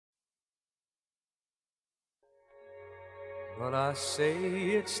But I say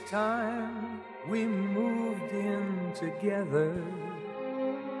it's time we moved in together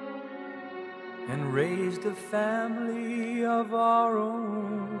and raised a family of our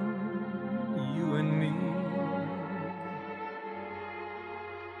own, you and me.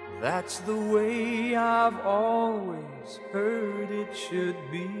 That's the way I've always heard it should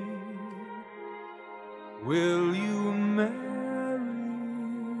be. Will you marry me?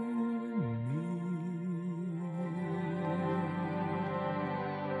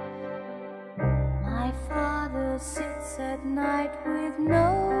 My father sits at night with no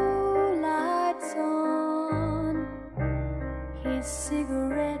lights on. His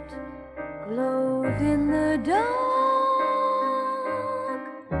cigarette glowed in the dark.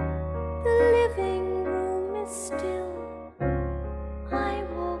 The living room is still. I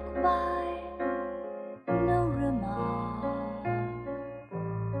walk by, no remark.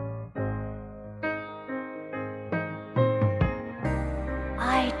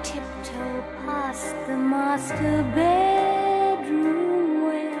 I tiptoe past the master bedroom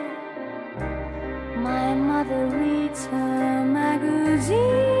where my mother reads her magazines.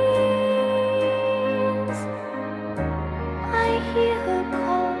 I hear her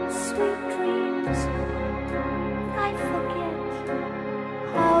call sweet dreams. I forget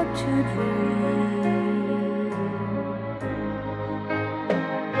how to dream.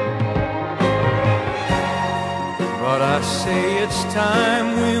 But I say it's time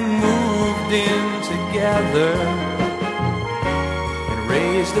we moved in together and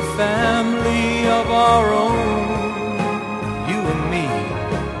raised a family of our own, you and me.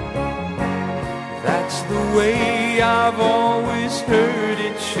 That's the way I've always heard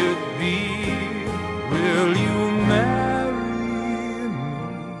it should be. Will you marry me?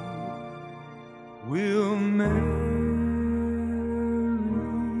 Will marry me?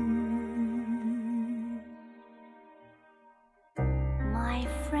 My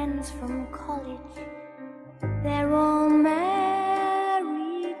friends from college, they're all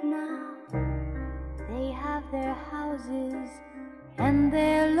married now. They have their houses and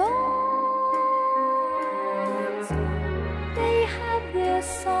their lawns. They have their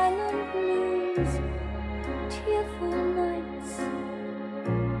silent moons, tearful nights,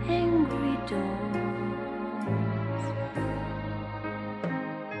 angry dawns.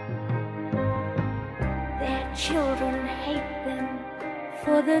 Their children hate them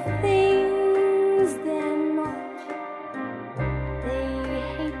for the things they're not. They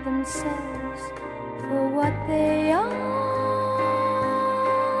hate themselves for what they are.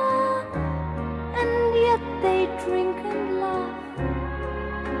 And yet they drink and laugh,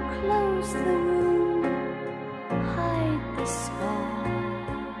 close the room, hide the scar.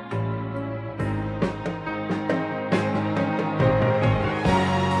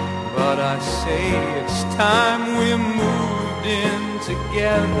 But I say it's time we moved in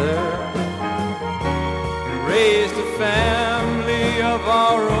together and raised a family of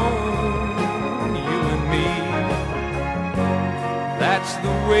our own, you and me. That's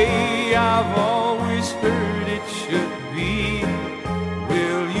the way I've always heard it should be.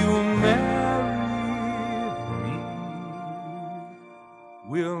 Will you marry me?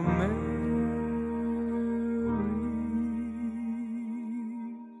 Will marry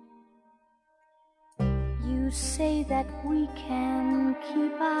me? You say that we can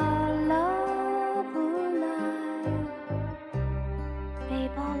keep our love alive.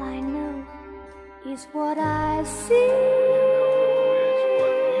 Babe, all I know is what I see.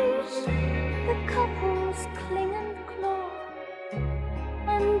 The couples cling and claw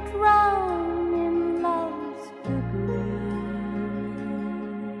and drown in love's debris.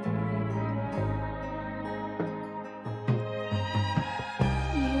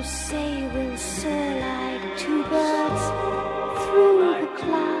 You say we'll soar like two birds through the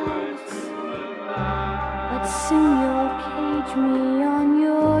clouds, but soon you'll cage me on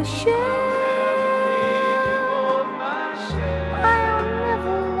your shell. I'll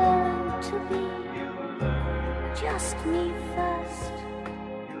never learn to be just me first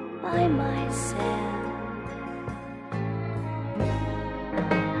by myself.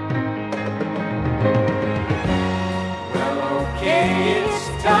 Well, okay, it's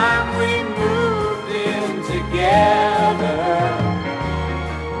time we